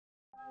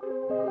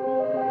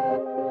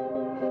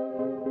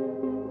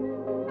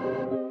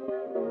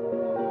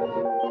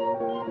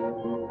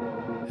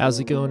How's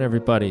it going,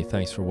 everybody?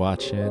 Thanks for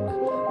watching.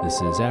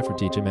 This is Afro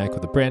DJ Mac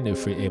with a brand new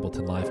free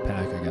Ableton Live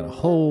Pack. I got a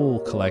whole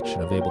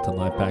collection of Ableton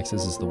Live Packs.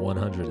 This is the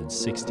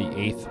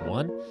 168th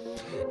one.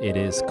 It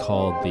is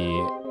called the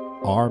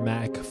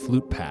RMac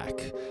Flute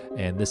Pack,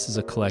 and this is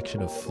a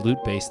collection of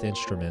flute-based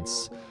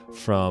instruments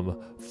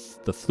from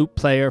the flute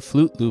player,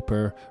 flute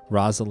looper,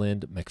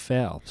 Rozalind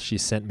MacPhail. She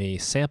sent me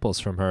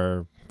samples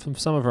from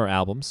some of her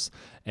albums,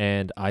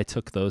 and I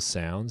took those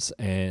sounds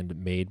and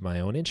made my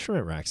own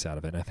instrument racks out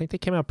of it. And I think they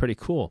came out pretty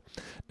cool.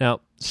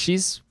 Now,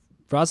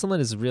 Rozalind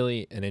is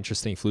really an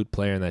interesting flute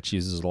player in that she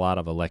uses a lot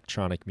of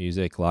electronic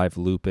music, live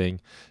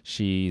looping.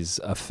 She's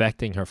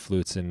affecting her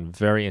flutes in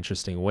very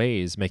interesting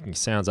ways, making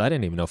sounds I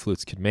didn't even know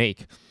flutes could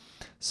make.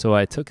 So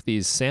I took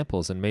these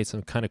samples and made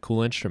some kind of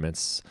cool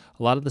instruments.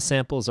 A lot of the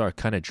samples are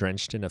kind of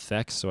drenched in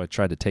effects, so I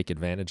tried to take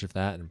advantage of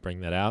that and bring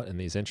that out in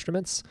these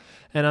instruments.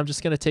 And I'm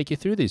just going to take you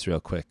through these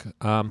real quick.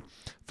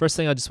 First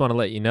thing I just want to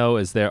let you know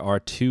is there are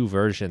two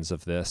versions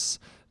of this.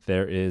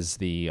 There is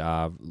the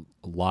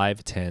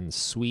Live 10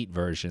 Suite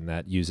version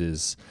that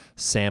uses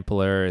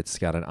sampler. It's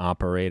got an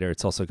operator.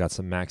 It's also got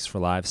some Max for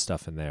Live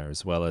stuff in there,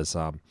 as well as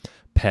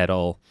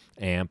pedal,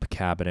 amp,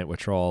 cabinet,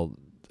 which are all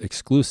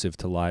exclusive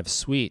to Live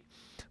Suite.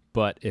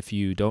 But if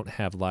you don't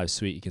have Live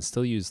Suite, you can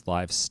still use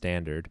Live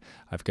Standard.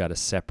 I've got a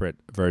separate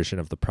version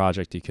of the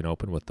project you can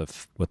open with the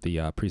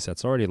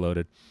presets already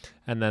loaded,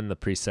 and then the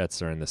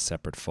presets are in the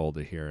separate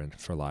folder here and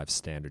for Live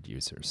Standard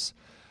users.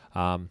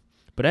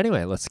 But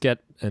anyway, let's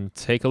get and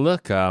take a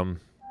look. Here's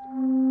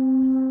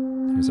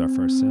our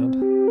first sound.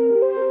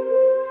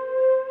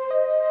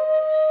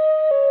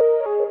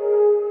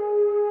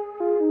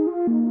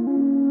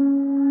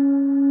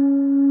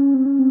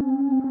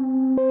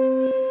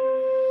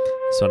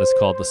 This one is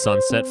called the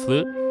Sunset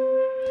Flute.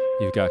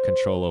 You've got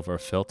control over a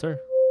filter.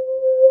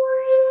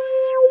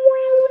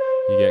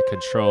 You get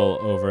control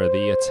over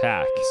the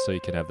attack, so you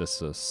can have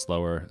this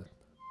slower, so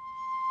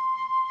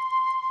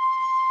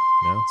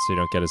you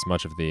don't get as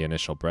much of the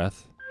initial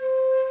breath.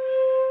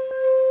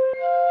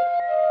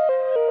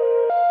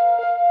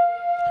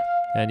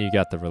 And you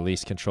got the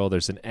release control.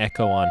 There's an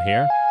echo on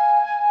here.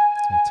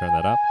 So you turn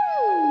that up.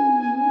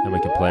 And we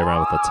can play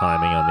around with the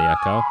timing on the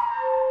echo.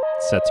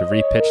 Set to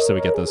repitch so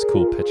we get those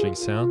cool pitching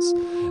sounds.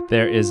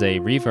 There is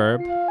a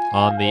reverb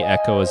on the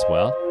echo as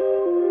well.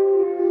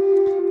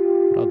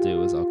 What I'll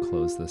do is I'll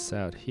close this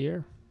out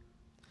here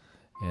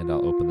and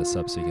I'll open this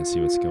up so you can see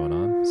what's going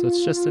on. So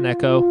it's just an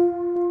echo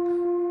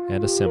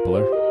and a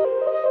simpler.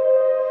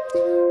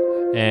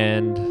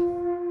 And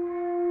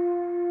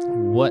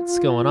what's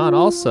going on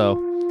also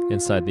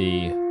inside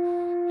the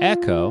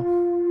echo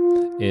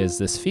is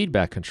this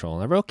feedback control.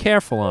 And I'm real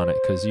careful on it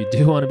because you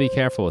do want to be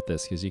careful with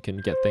this because you can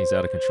get things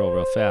out of control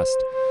real fast.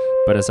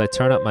 But as I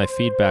turn up my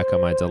feedback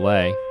on my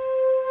delay,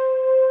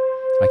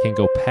 I can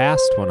go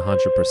past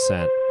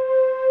 100%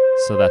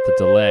 so that the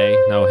delay,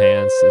 no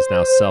hands, is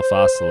now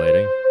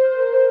self-oscillating.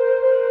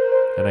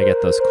 And I get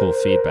those cool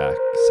feedback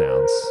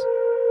sounds.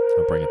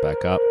 I'll bring it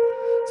back up.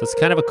 So it's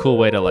kind of a cool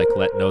way to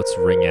let notes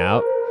ring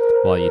out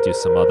while you do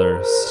some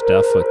other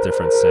stuff with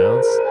different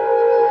sounds,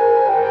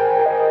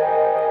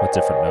 with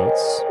different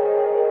notes.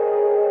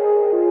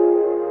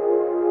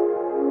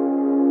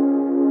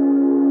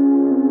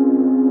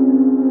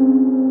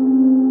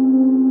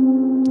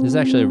 This is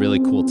actually a really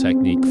cool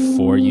technique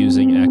for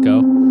using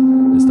echo,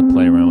 is to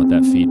play around with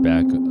that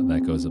feedback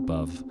that goes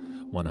above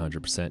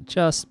 100%.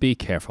 Just be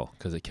careful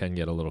because it can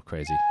get a little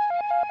crazy.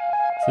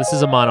 So this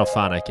is a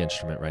monophonic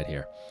instrument right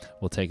here.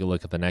 We'll take a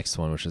look at the next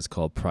one, which is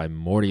called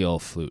Primordial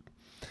Flute.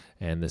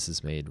 And this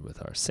is made with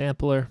our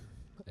sampler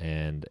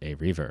and a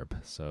reverb.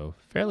 So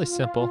fairly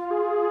simple.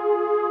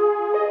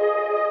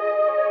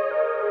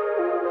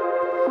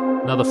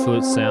 Another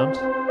flute sound.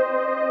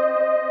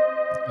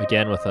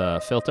 Again with a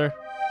filter.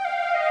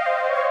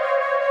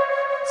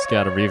 It's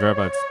got a reverb.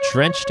 I've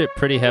drenched it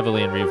pretty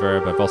heavily in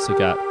reverb. I've also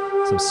got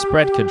some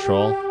spread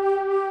control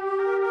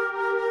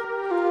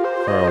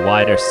for a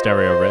wider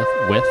stereo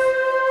width.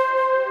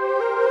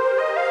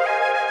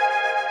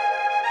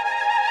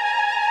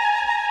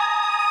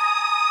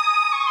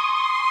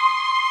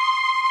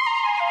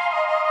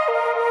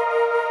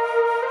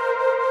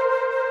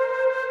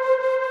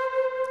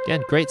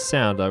 Again, great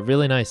sound, a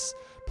really nice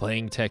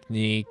playing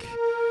technique.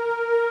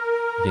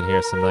 You can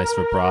hear some nice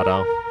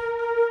vibrato.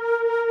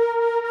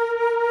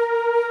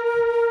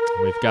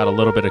 We've got a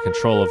little bit of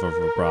control over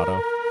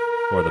vibrato,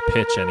 or the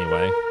pitch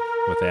anyway,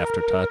 with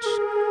aftertouch.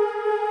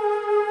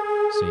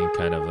 So you can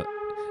kind of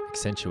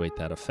accentuate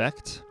that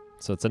effect.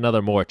 So it's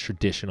another more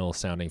traditional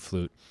sounding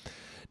flute.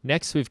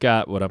 Next we've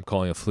got what I'm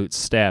calling a flute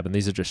stab, and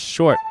these are just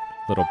short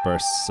little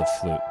bursts of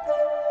flute.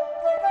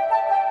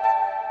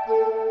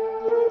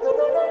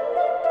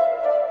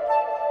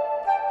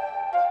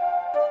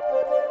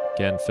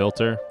 Again,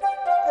 filter.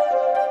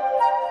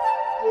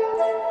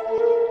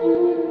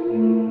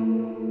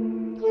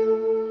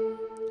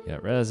 You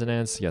got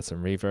resonance, you got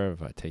some reverb.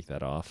 If I take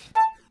that off,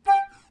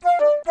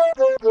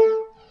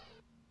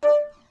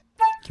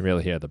 you can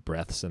really hear the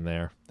breaths in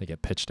there. They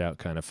get pitched out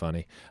kind of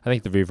funny. I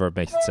think the reverb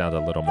makes it sound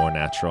a little more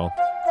natural.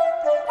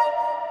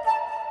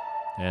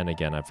 And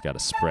again, I've got a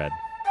spread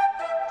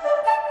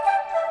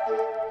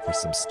for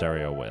some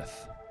stereo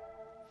width.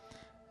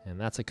 And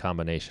that's a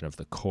combination of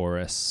the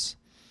chorus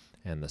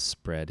and the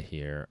spread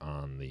here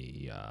on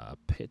the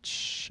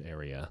pitch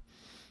area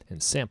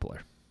and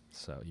sampler.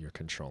 So you're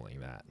controlling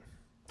that.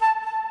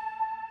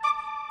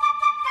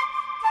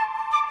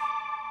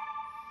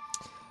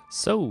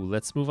 So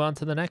let's move on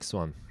to the next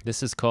one.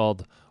 This is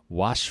called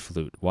washed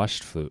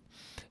flute,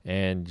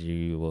 and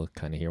you will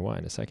kind of hear why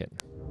in a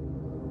second.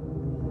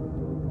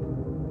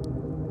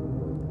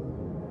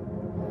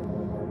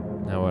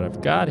 Now what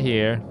I've got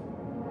here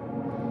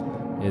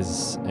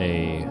is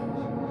a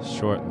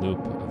short loop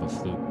of a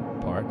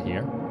flute part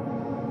here,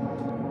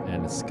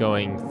 and it's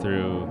going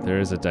through, there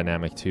is a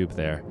dynamic tube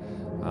there,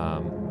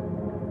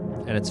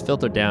 and it's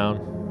filtered down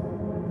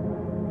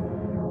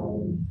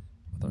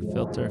with our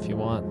filter if you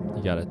want.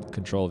 You got a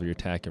control of your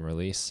attack and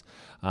release,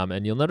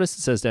 and you'll notice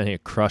it says down here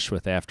crush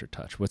with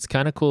aftertouch. What's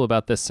kind of cool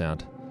about this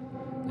sound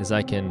is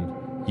I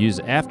can use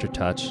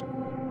aftertouch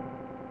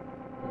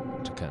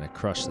to kind of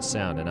crush the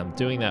sound, and I'm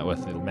doing that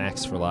with the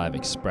Max for Live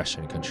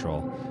expression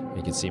control.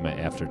 You can see my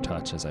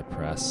aftertouch as I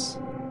press,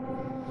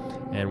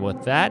 and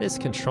what that is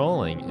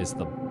controlling is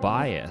the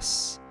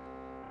bias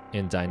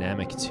in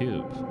dynamic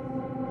tube.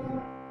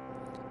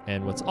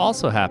 And what's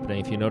also happening,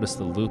 if you notice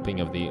the looping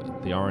of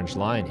the orange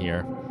line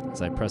here,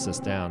 as I press this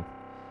down,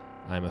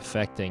 I'm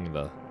affecting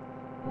the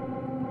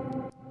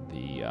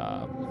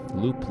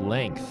loop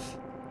length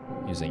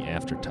using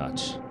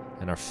aftertouch,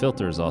 and our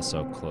filter is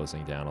also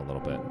closing down a little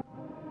bit.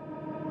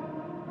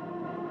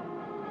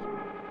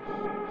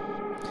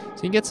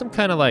 So you can get some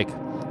kind of like,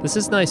 this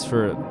is nice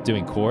for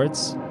doing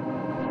chords.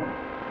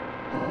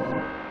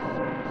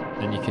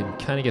 And you can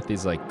kind of get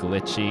these like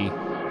glitchy,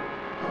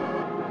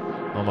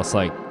 almost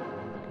like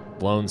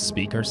blown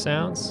speaker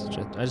sounds, which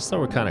I just thought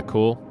were kind of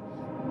cool.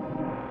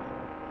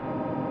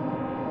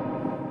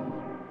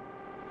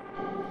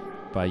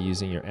 By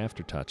using your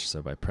aftertouch,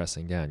 so by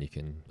pressing down, you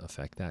can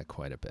affect that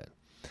quite a bit.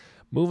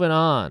 Moving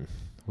on,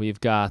 we've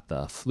got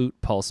the Flute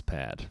Pulse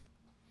Pad.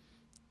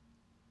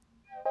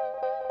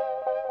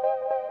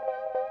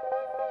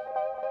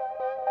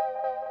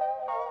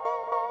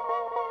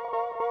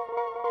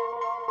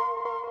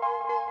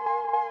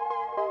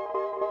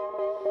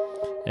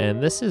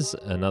 And this is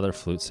another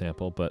flute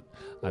sample, but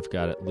I've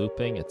got it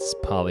looping. It's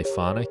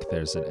polyphonic.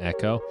 There's an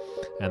echo,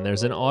 and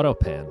there's an auto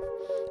pan.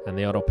 And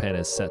the auto pan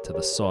is set to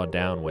the saw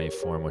down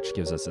waveform, which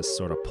gives us this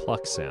sort of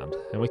pluck sound.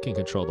 And we can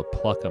control the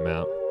pluck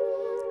amount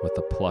with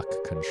the pluck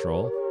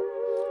control.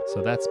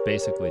 So that's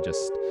basically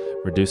just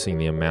reducing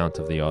the amount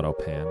of the auto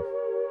pan,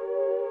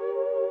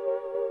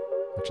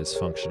 which is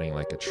functioning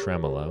like a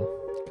tremolo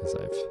because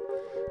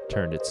I've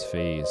turned its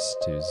phase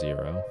to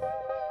 0.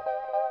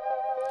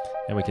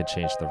 And we can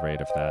change the rate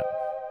of that.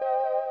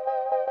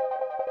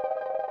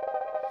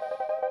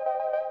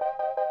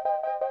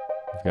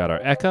 We've got our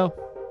echo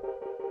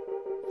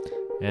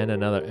and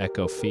another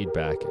echo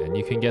feedback, and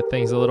you can get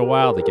things a little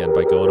wild again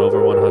by going over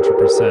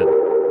 100%.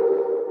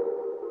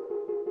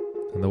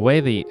 And the way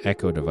the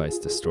echo device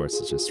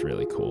distorts is just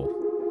really cool.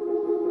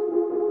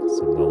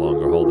 So I'm no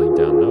longer holding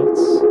down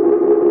notes.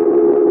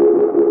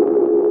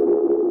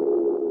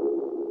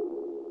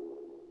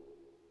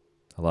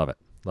 I love it.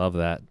 Love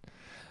that.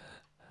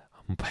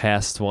 I'm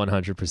past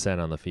 100%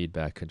 on the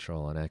feedback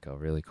control on echo.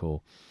 Really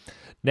cool.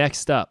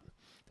 Next up,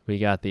 we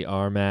got the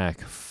RMAC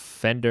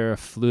Fender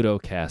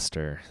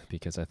Flutocaster,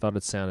 because I thought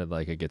it sounded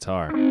like a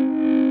guitar.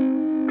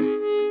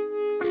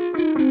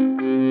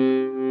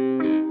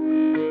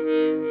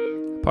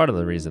 Part of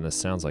the reason this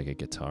sounds like a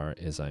guitar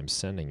is I'm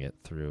sending it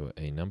through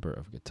a number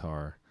of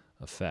guitar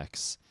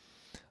effects.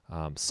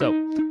 So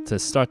to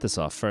start this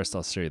off, first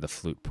I'll show you the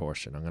flute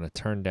portion. I'm going to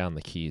turn down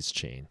the keys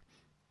chain.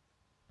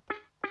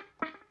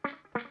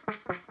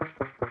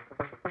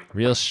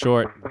 Real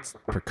short,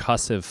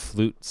 percussive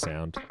flute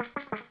sound.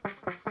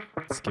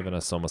 It's giving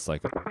us almost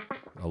like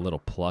a little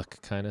pluck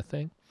kind of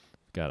thing.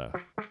 Got our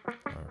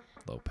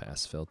low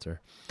pass filter.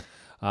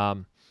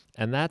 And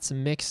that's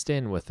mixed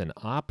in with an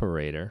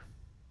operator,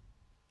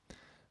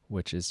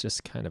 which is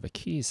just kind of a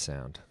keys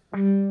sound. I'll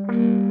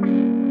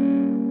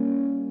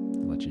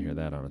let you hear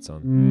that on its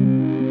own.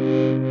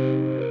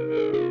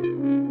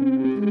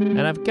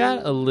 And I've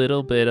got a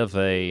little bit of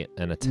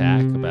an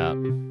attack, about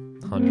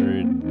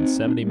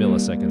 170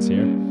 milliseconds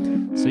here.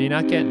 So you're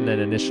not getting an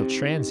initial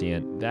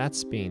transient.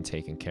 That's being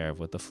taken care of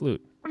with the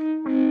flute.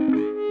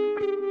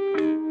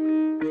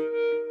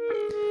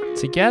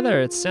 Together,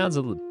 it sounds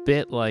a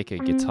bit like a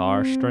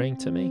guitar string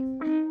to me.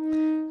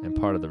 And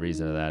part of the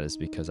reason of that is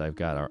because I've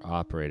got our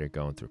operator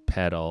going through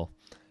pedal.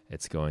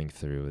 It's going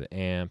through the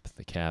amp,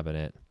 the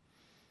cabinet.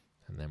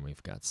 And then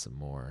we've got some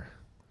more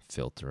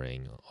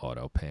filtering,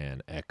 auto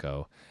pan,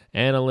 echo,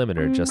 and a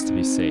limiter just to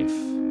be safe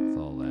with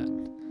all that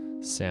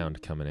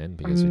sound coming in,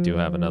 because we do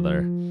have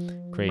another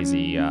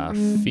crazy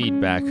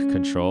feedback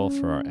control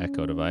for our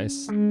echo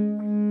device.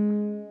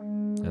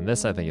 And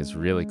this I think is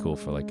really cool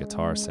for like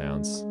guitar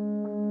sounds.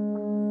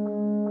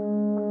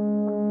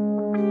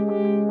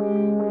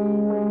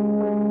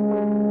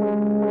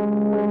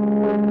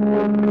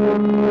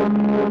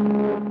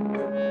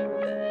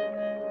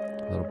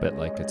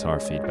 guitar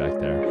feedback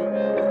there.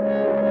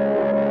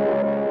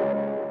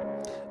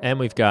 And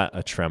we've got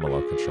a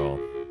tremolo control.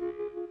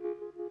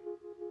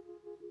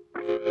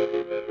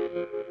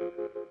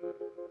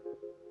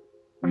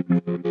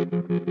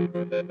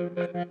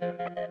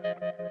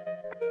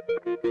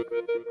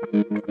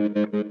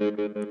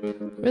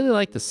 Really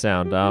like the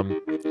sound.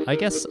 I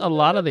guess a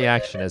lot of the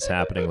action is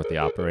happening with the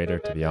operator,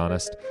 to be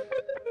honest.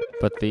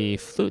 But the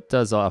flute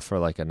does offer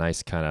like a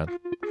nice kind of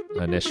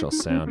initial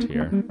sound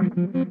here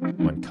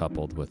when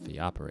coupled with the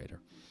operator.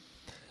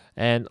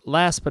 And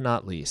last but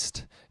not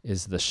least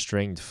is the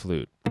stringed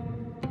flute.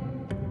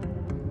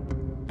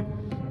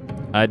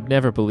 I'd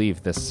never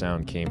believed this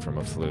sound came from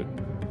a flute.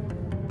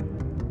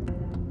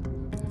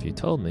 If you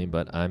told me,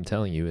 but I'm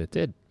telling you it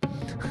did.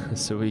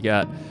 So we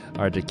got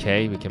our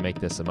decay. We can make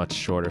this a much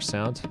shorter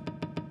sound.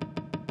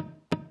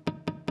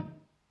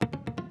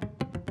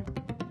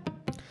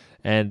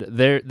 And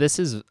this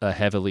is a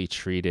heavily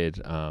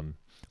treated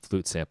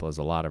flute sample. There's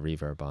a lot of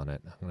reverb on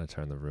it. I'm going to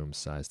turn the room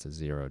size to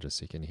 0 just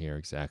so you can hear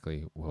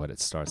exactly what it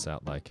starts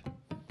out like.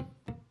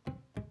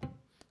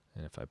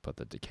 And if I put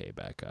the decay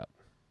back up.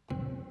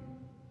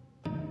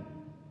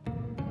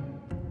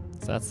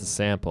 So that's the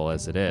sample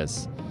as it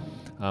is.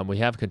 We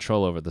have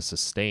control over the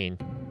sustain.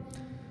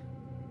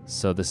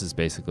 So this is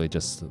basically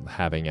just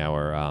having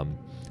our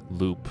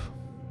loop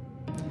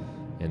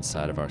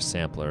inside of our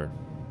sampler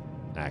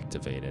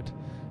activated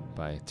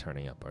by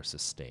turning up our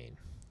sustain.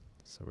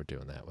 So we're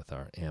doing that with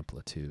our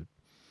amplitude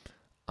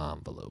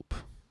envelope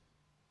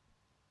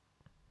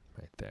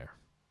right there.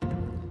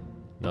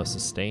 No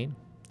sustain,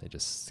 they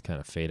just kind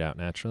of fade out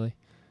naturally.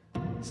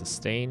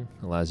 Sustain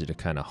allows you to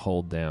kind of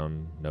hold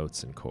down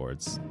notes and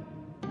chords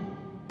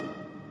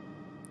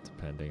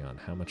depending on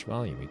how much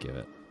volume you give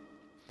it.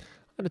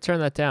 I'm going to turn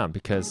that down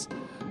because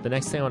the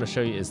next thing I want to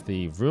show you is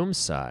the room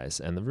size,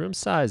 and the room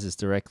size is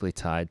directly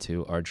tied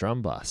to our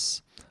drum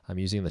bus. I'm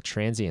using the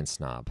transients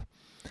knob.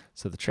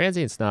 So the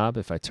transients knob,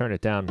 if I turn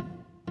it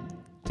down,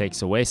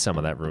 takes away some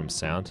of that room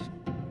sound.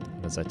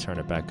 And as I turn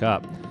it back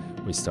up,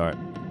 we start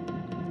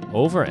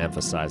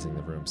overemphasizing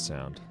the room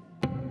sound.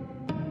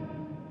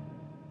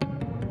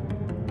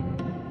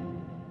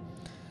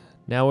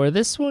 Now where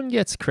this one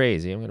gets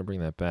crazy, I'm going to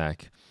bring that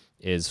back,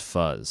 is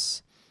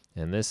fuzz.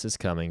 And this is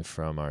coming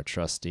from our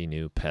trusty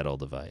new pedal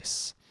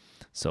device.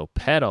 So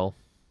pedal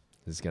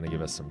is going to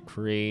give us some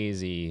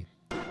crazy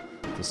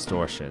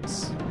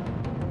distortions.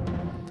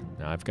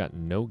 Now I've got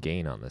no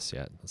gain on this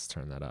yet. Let's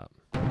turn that up.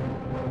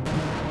 I'm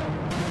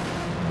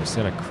just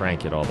going to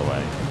crank it all the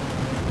way.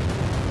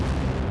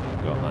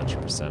 Go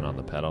 100% on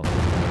the pedal.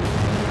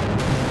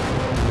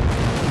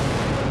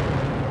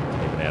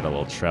 Even add a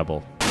little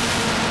treble.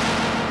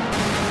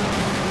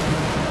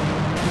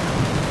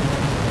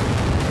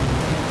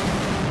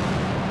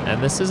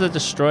 And this is a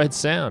destroyed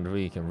sound.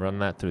 We can run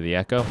that through the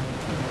echo.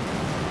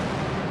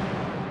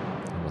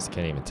 Almost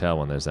can't even tell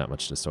when there's that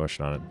much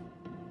distortion on it.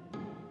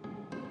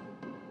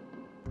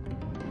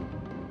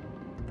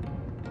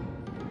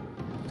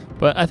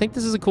 But I think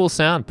this is a cool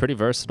sound, pretty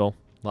versatile.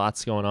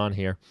 Lots going on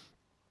here.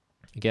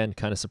 Again,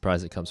 kind of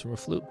surprised it comes from a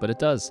flute, but it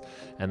does.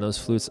 And those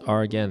flutes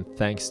are, again,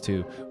 thanks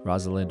to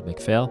Rozalind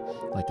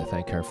MacPhail. I'd like to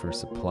thank her for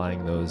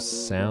supplying those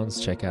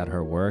sounds. Check out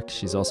her work.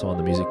 She's also on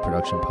the Music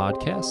Production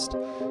Podcast.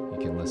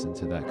 You can listen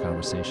to that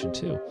conversation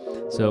too.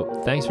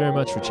 So thanks very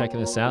much for checking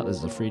this out. This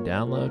is a free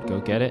download. Go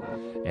get it.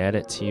 Add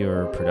it to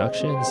your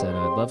productions, and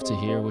I'd love to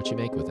hear what you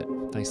make with it.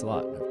 Thanks a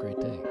lot. Have a great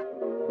day.